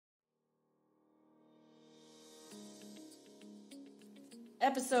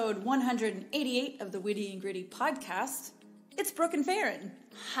episode 188 of the Witty and Gritty podcast. It's Brooke and Faren.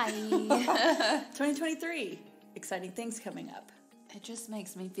 Hi. 2023. Exciting things coming up. It just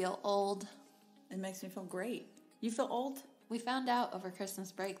makes me feel old. It makes me feel great. You feel old? We found out over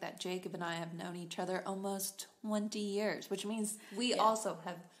Christmas break that Jacob and I have known each other almost 20 years, which means we also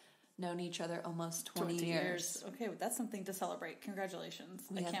have known each other almost 20 years. Okay, well, that's something to celebrate. Congratulations.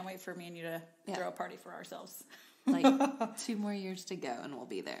 I can't wait for me and you to throw a party for ourselves. Like 2 more years to go and we'll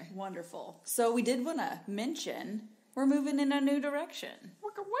be there. Wonderful. So we did want to mention we're moving in a new direction.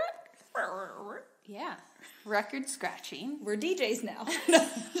 Yeah. Record scratching. We're DJs now.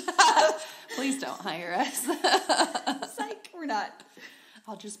 Please don't hire us. Psych, we're not.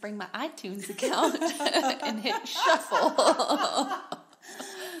 I'll just bring my iTunes account and hit shuffle. Classic.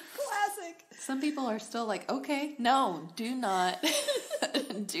 Some people are still like, okay, no, do not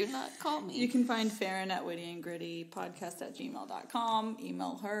call me. You can find Faren at wittyandgrittypodcast@gmail.com.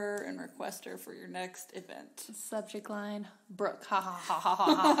 Email her and request her for your next event. Subject line, Brooke, ha ha ha ha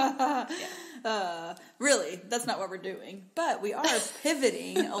ha ha. Really, that's not what we're doing. But we are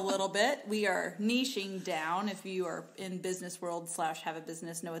pivoting a little bit. We are niching down. If you are in business world / have a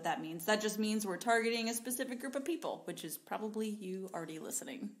business, know what that means. That just means we're targeting a specific group of people, which is probably you already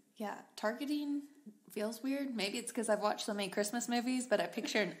listening. Yeah, targeting feels weird. Maybe it's because I've watched so many Christmas movies, but I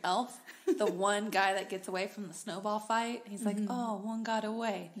picture an elf, the one guy that gets away from the snowball fight. He's like, oh, one got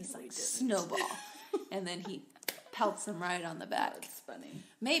away. He's like, snowball. And then he pelts him right on the back. That's funny.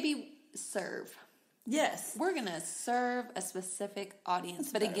 Maybe serve. Yes. We're going to serve a specific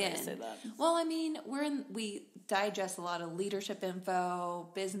audience. But again, well, I mean, we digest a lot of leadership info,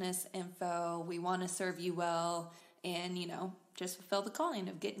 business info. We want to serve you well and, just fulfill the calling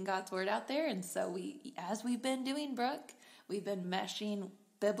of getting God's word out there. And so as we've been doing, Brooke, we've been meshing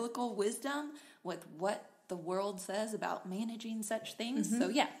biblical wisdom with what the world says about managing such things. Mm-hmm. So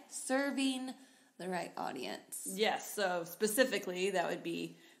yeah, serving the right audience. Yes. So specifically, that would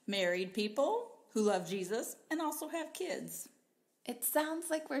be married people who love Jesus and also have kids. It sounds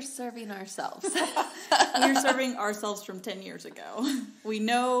like we're serving ourselves. We're serving ourselves from 10 years ago. We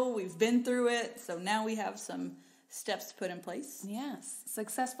know, we've been through it. So now we have some steps to put in place. Yes.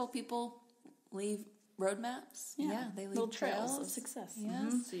 Successful people leave roadmaps. Yeah, they leave little trails of success. Yes.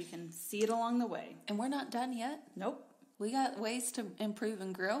 Mm-hmm. So you can see it along the way. And we're not done yet. Nope. We got ways to improve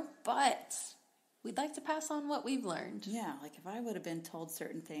and grow, but we'd like to pass on what we've learned. Yeah, like if I would have been told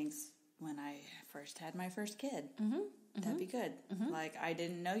certain things when I first had my first kid, that'd be good. Mm-hmm. Like, I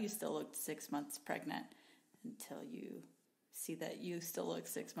didn't know you still looked 6 months pregnant until you see that you still look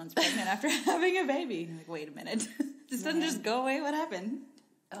 6 months pregnant after having a baby. You're like, wait a minute. This doesn't just go away. What happened?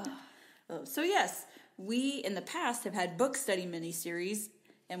 So yes, we in the past have had book study mini-series,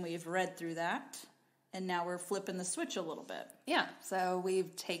 and we've read through that, and now we're flipping the switch a little bit. Yeah, so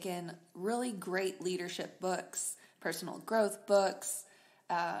we've taken really great leadership books, personal growth books,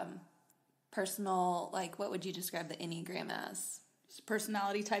 personal, like, what would you describe the Enneagram as?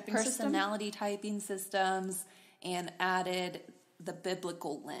 Personality typing systems, and added the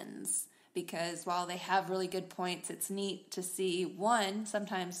biblical lens. Because while they have really good points, it's neat to see, one,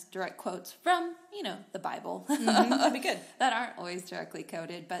 sometimes direct quotes from, the Bible. That'd be good. That aren't always directly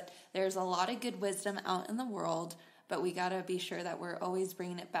quoted, but there's a lot of good wisdom out in the world, but we got to be sure that we're always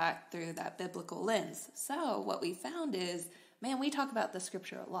bringing it back through that biblical lens. So what we found is, we talk about the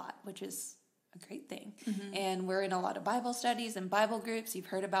scripture a lot, which is a great thing. Mm-hmm. And we're in a lot of Bible studies and Bible groups. You've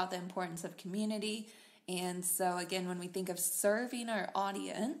heard about the importance of community. And so again, when we think of serving our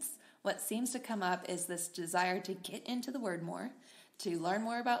audience, what seems to come up is this desire to get into the Word more, to learn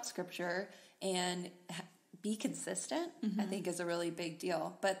more about Scripture, and be consistent, I think is a really big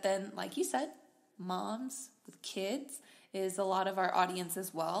deal. But then, like you said, moms with kids is a lot of our audience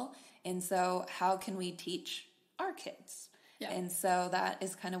as well. And so how can we teach our kids? Yeah. And so that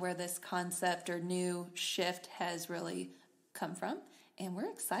is kind of where this concept or new shift has really come from. And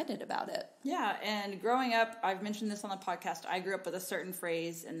we're excited about it. Yeah, and growing up, I've mentioned this on the podcast, I grew up with a certain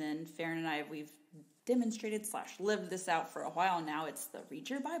phrase, and then Faren and I, we've demonstrated / lived this out for a while now. It's the read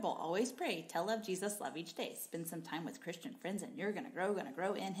your Bible, always pray, tell of Jesus, love each day, spend some time with Christian friends, and you're going to grow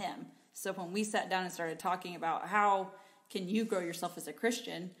in Him. So when we sat down and started talking about how can you grow yourself as a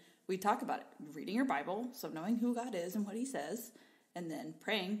Christian, we talk about it. Reading your Bible, so knowing who God is and what He says, and then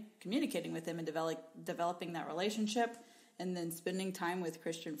praying, communicating with Him, and developing that relationship. And then spending time with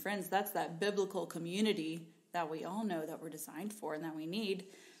Christian friends. That's that biblical community that we all know that we're designed for and that we need.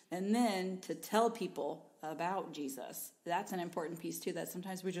 And then to tell people about Jesus. That's an important piece too that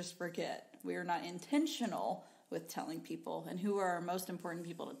sometimes we just forget. We are not intentional with telling people. And who are our most important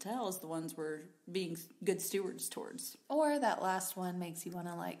people to tell is the ones we're being good stewards towards. Or that last one makes you want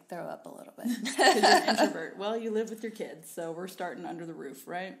to like throw up a little bit. Because you're an introvert. Well, you live with your kids, so we're starting under the roof,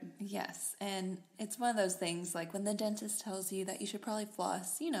 right? Yes, and it's one of those things like when the dentist tells you that you should probably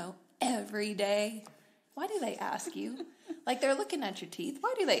floss, every day. Why do they ask you? Like they're looking at your teeth.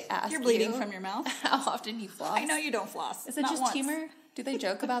 Why do they ask you? You're bleeding from your mouth. How often you floss? I know you don't floss. Is it Not just once. humor? Do they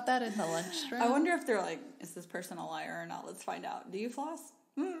joke about that in the lunchroom? I wonder if they're like, is this person a liar or not? Let's find out. Do you floss?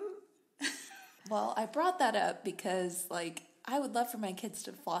 Well, I brought that up because, like, I would love for my kids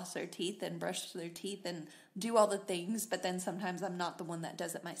to floss their teeth and brush their teeth and do all the things, but then sometimes I'm not the one that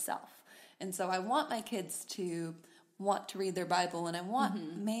does it myself. And so I want my kids to want to read their Bible, and I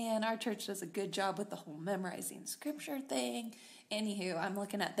want, man, our church does a good job with the whole memorizing scripture thing. Anywho, I'm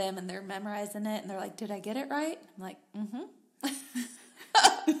looking at them, and they're memorizing it, and they're like, did I get it right? I'm like,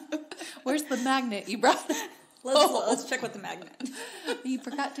 Where's the magnet you brought? Let's check with the magnet. You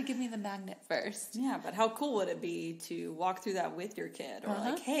forgot to give me the magnet first. Yeah, but how cool would it be to walk through that with your kid? Or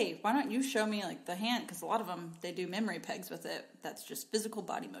like, hey, why don't you show me like the hand? Because a lot of them, they do memory pegs with it. That's just physical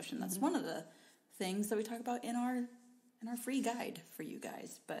body motion. That's one of the things that we talk about in our free guide for you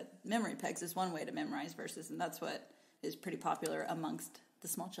guys. But memory pegs is one way to memorize verses, and that's what is pretty popular amongst the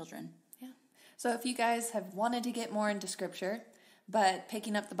small children. Yeah. So if you guys have wanted to get more into scripture, but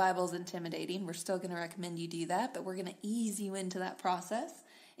picking up the Bible is intimidating, we're still going to recommend you do that, but we're going to ease you into that process.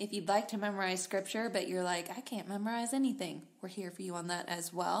 If you'd like to memorize scripture, but you're like, I can't memorize anything, we're here for you on that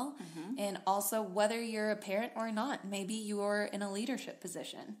as well. And also, whether you're a parent or not, maybe you're in a leadership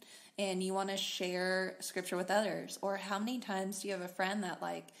position and you want to share scripture with others. Or how many times do you have a friend that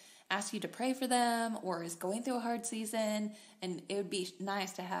like asks you to pray for them or is going through a hard season? And it would be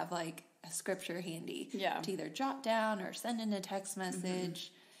nice to have like a scripture handy to either jot down or send in a text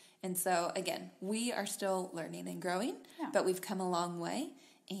message. And so, again, we are still learning and growing, but we've come a long way.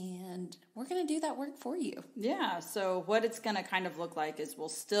 And we're going to do that work for you. Yeah, so what it's going to kind of look like is we'll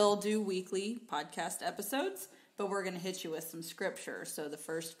still do weekly podcast episodes, but we're going to hit you with some scripture. So the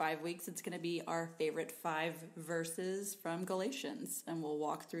first 5 weeks, it's going to be our favorite 5 verses from Galatians. And we'll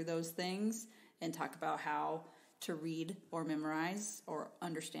walk through those things and talk about how to read or memorize or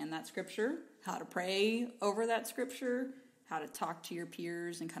understand that scripture, how to pray over that scripture, how to talk to your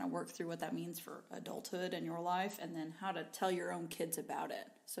peers and kind of work through what that means for adulthood in your life, and then how to tell your own kids about it.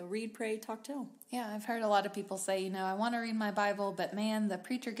 So read, pray, talk, tell. Yeah, I've heard a lot of people say, I want to read my Bible, but man, the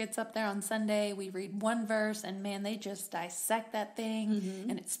preacher gets up there on Sunday, we read one verse, and man, they just dissect that thing,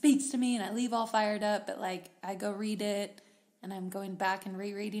 and it speaks to me, and I leave all fired up, but like, I go read it, and I'm going back and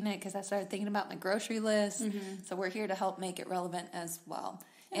rereading it because I started thinking about my grocery list. So we're here to help make it relevant as well.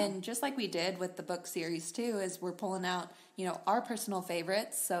 Yeah. And just like we did with the book series too, is we're pulling out, our personal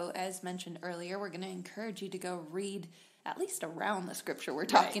favorites. So as mentioned earlier, we're going to encourage you to go read at least around the scripture we're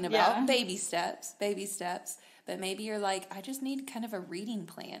talking about. Yeah. Baby steps. But maybe you're like, I just need kind of a reading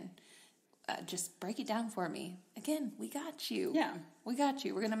plan. Just break it down for me. Again, we got you. Yeah. We got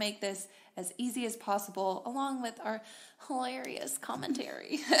you. We're going to make this as easy as possible, along with our hilarious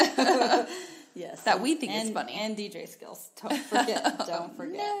commentary. Yes. That we think is funny. And DJ skills. Don't forget. Don't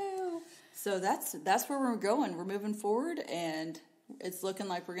forget. No. So that's where we're going. We're moving forward, and it's looking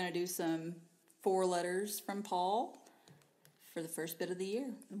like we're going to do some 4 letters from Paul for the first bit of the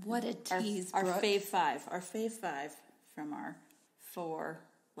year. What a tease, Our fave 5. Our fave 5 from our 4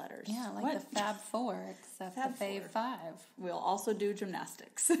 letters. Yeah, like the Fab 4, except the Fave 5. We'll also do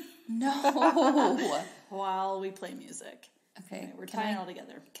gymnastics. No. While we play music. Okay. We're tying it all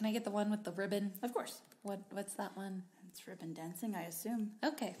together. Can I get the one with the ribbon? Of course. What's that one? It's ribbon dancing, I assume.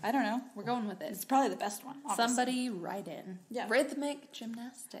 Okay. I don't know. We're going with it. It's probably the best one. Obviously. Somebody write in. Yeah. Rhythmic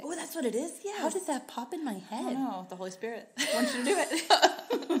gymnastics. Oh, that's what it is? Yeah. How did that pop in my head? I don't know. The Holy Spirit wants you to do it.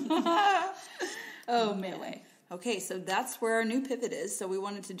 Oh, man. Way. Okay, so that's where our new pivot is. So we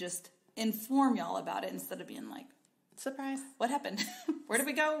wanted to just inform y'all about it instead of being like, surprise. What happened? Where did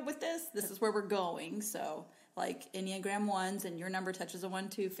we go with this? This is where we're going. So, like Enneagram 1s, and your number touches a 1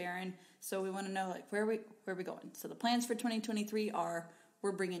 too, Faren. So we want to know, like, where are we going? So the plans for 2023 are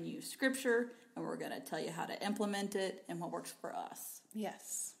we're bringing you scripture, and we're going to tell you how to implement it and what works for us.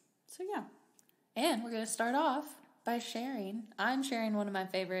 Yes. So, yeah. And we're going to start off by sharing. I'm sharing one of my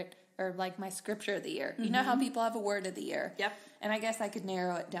favorite, or like my scripture of the year. You know how people have a word of the year? Yep. And I guess I could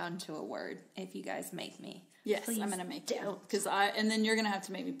narrow it down to a word if you guys make me. Yes, Please I'm going to make you. And then you're going to have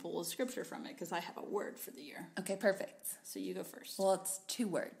to make me pull a scripture from it because I have a word for the year. Okay, perfect. So you go first. Well, it's 2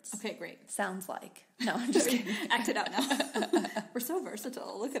 words. Okay, great. Sounds like. No, I'm just kidding. Act it out now. We're so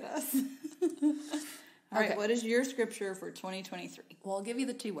versatile. Look at us. All right, what is your scripture for 2023? Well, I'll give you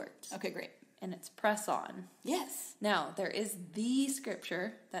the 2 words. Okay, great. and it's press on. Yes. Now, there is the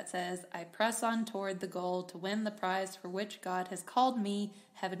scripture that says, I press on toward the goal to win the prize for which God has called me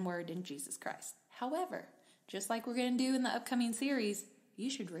heavenward in Jesus Christ. However, just like we're going to do in the upcoming series, you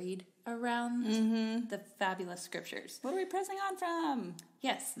should read around the fabulous scriptures. What are we pressing on from?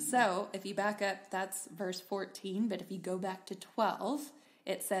 Yes. So if you back up, that's verse 14. But if you go back to 12,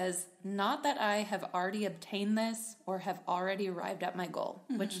 it says, not that I have already obtained this or have already arrived at my goal,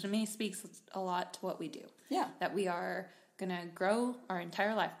 which to me speaks a lot to what we do. Yeah. That we are going to grow our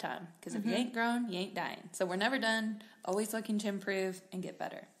entire lifetime. Because if you ain't grown, you ain't dying. So we're never done, always looking to improve and get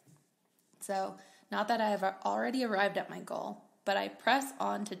better. So not that I have already arrived at my goal, but I press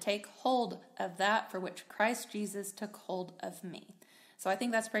on to take hold of that for which Christ Jesus took hold of me. So I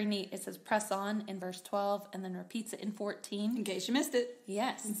think that's pretty neat. It says press on in verse 12 and then repeats it in 14. In case you missed it.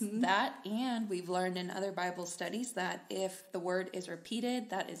 Yes, that, and we've learned in other Bible studies that if the word is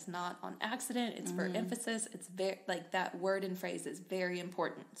repeated, that is not on accident. It's for emphasis. It's very, like, that word and phrase is very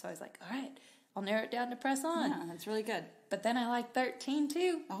important. So I was like, all right, I'll narrow it down to press on. Yeah, that's really good. But then I like 13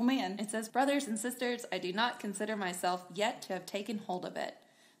 too. Oh, man. It says, brothers and sisters, I do not consider myself yet to have taken hold of it.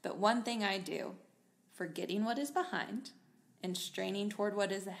 But one thing I do, forgetting what is behind and straining toward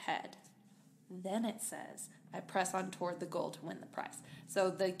what is ahead. Then it says, I press on toward the goal to win the prize. So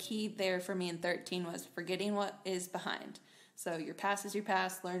the key there for me in 13 was forgetting what is behind. So your past is your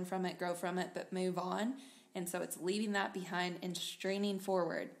past, learn from it, grow from it, but move on. And so it's leaving that behind and straining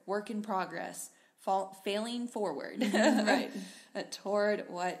forward, work in progress, failing forward, right, toward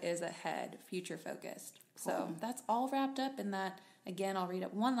what is ahead, future focused. Cool. So that's all wrapped up in that. Again, I'll read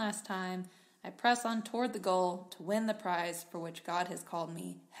it one last time. I press on toward the goal to win the prize for which God has called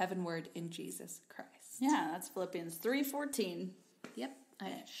me heavenward in Jesus Christ. Yeah, that's Philippians 3:14. Yep,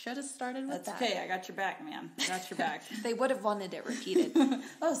 I should have started with that. Okay, I got your back, man. I got your back. They would have wanted it repeated.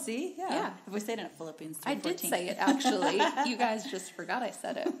 Oh, see? Yeah. Have we said it in Philippians 3:14? I did say it, actually. You guys just forgot I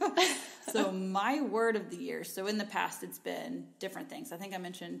said it. So my word of the year. So in the past, it's been different things. I think I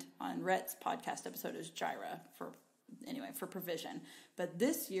mentioned on Rhett's podcast episode is Jireh for provision. But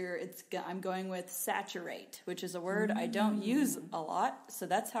this year, I'm going with saturate, which is a word I don't use a lot. So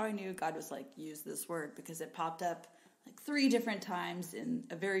that's how I knew God was like, use this word, because it popped up like 3 different times in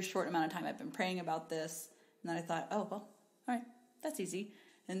a very short amount of time. I've been praying about this, and then I thought, oh, well, all right, that's easy.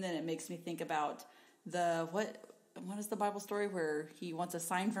 And then it makes me think about what is the Bible story where he wants a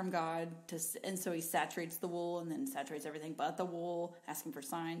sign from God, and so he saturates the wool and then saturates everything but the wool, asking for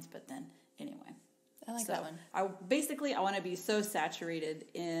signs. But then, anyway. I like that one. I want to be so saturated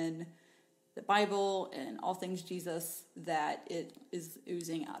in the Bible and all things Jesus that it is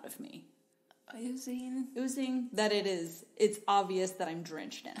oozing out of me. Oozing that it's obvious that I'm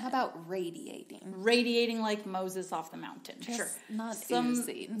drenched in it. How about radiating? Radiating like Moses off the mountain. Just sure. Not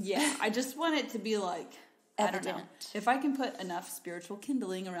oozing. Yeah, I just want it to be like, evident. I don't know. If I can put enough spiritual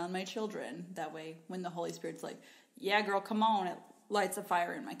kindling around my children, that way when the Holy Spirit's like, yeah, girl, come on, it lights a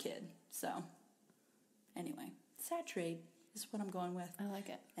fire in my kid. So, anyway, saturate is what I'm going with. I like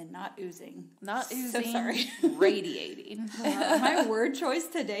it. And not oozing. Not oozing. So sorry. Radiating. My word choice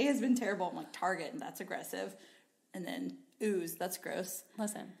today has been terrible. I'm like, target, and that's aggressive. And then ooze, that's gross.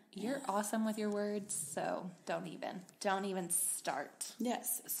 Listen, you're awesome with your words, so don't even start.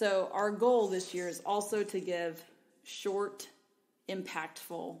 Yes. So our goal this year is also to give short,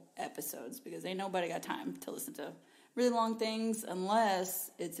 impactful episodes, because ain't nobody got time to listen to really long things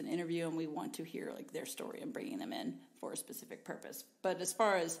unless it's an interview and we want to hear like their story and bringing them in for a specific purpose. But as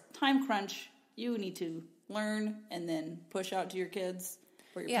far as time crunch, you need to learn and then push out to your kids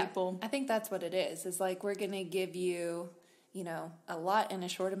or your people. I think that's what it is. It's like we're going to give you, a lot in a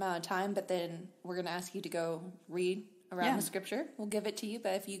short amount of time, but then we're going to ask you to go read around the scripture. We'll give it to you,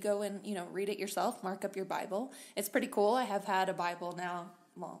 but if you go and, read it yourself, mark up your Bible. It's pretty cool. I have had a Bible now.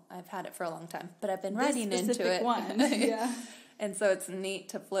 Well, I've had it for a long time, but I've been writing into it. One. Yeah. And so it's neat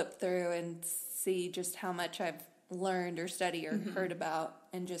to flip through and see just how much I've learned or studied or heard about,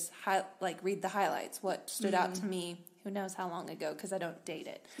 and just read the highlights, what stood out to me, who knows how long ago, because I don't date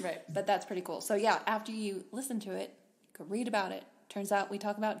it. Right. But that's pretty cool. So yeah, after you listen to it, go read about it. Turns out we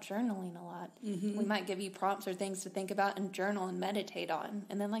talk about journaling a lot. We might give you prompts or things to think about and journal and meditate on.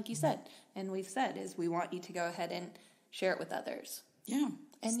 And then like you said, and we've said, is we want you to go ahead and share it with others. Yeah.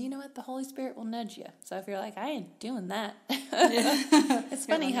 And you know what? The Holy Spirit will nudge you. So if you're like, I ain't doing that. It's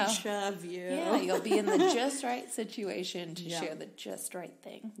funny how. Shove you. Yeah, you'll be in the just right situation to share the just right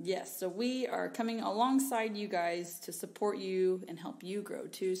thing. Yes, so we are coming alongside you guys to support you and help you grow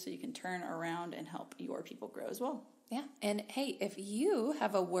too, so you can turn around and help your people grow as well. Yeah, and hey, if you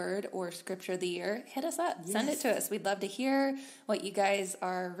have a word or scripture of the year, hit us up. Yes. Send it to us. We'd love to hear what you guys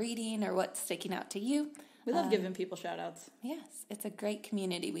are reading or what's sticking out to you. We love giving people shout-outs. Yes, it's a great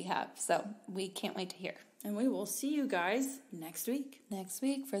community we have, so we can't wait to hear. And we will see you guys next week. Next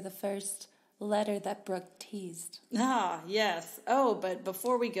week for the first letter that Brooke teased. Ah, yes. Oh, but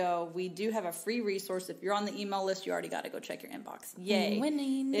before we go, we do have a free resource. If you're on the email list, you already got to go check your inbox. Yay.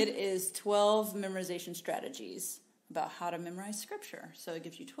 Winning. It is 12 memorization strategies about how to memorize scripture. So it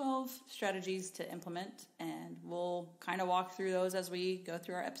gives you 12 strategies to implement, and we'll kind of walk through those as we go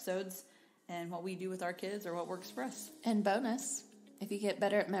through our episodes and what we do with our kids or what works for us. And bonus, if you get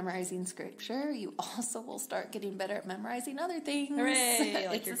better at memorizing scripture, you also will start getting better at memorizing other things. Hooray!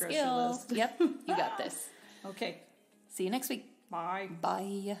 Like it's your a grocery skill. list. Yep, you got this. Okay. See you next week. Bye.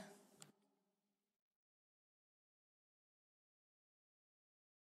 Bye.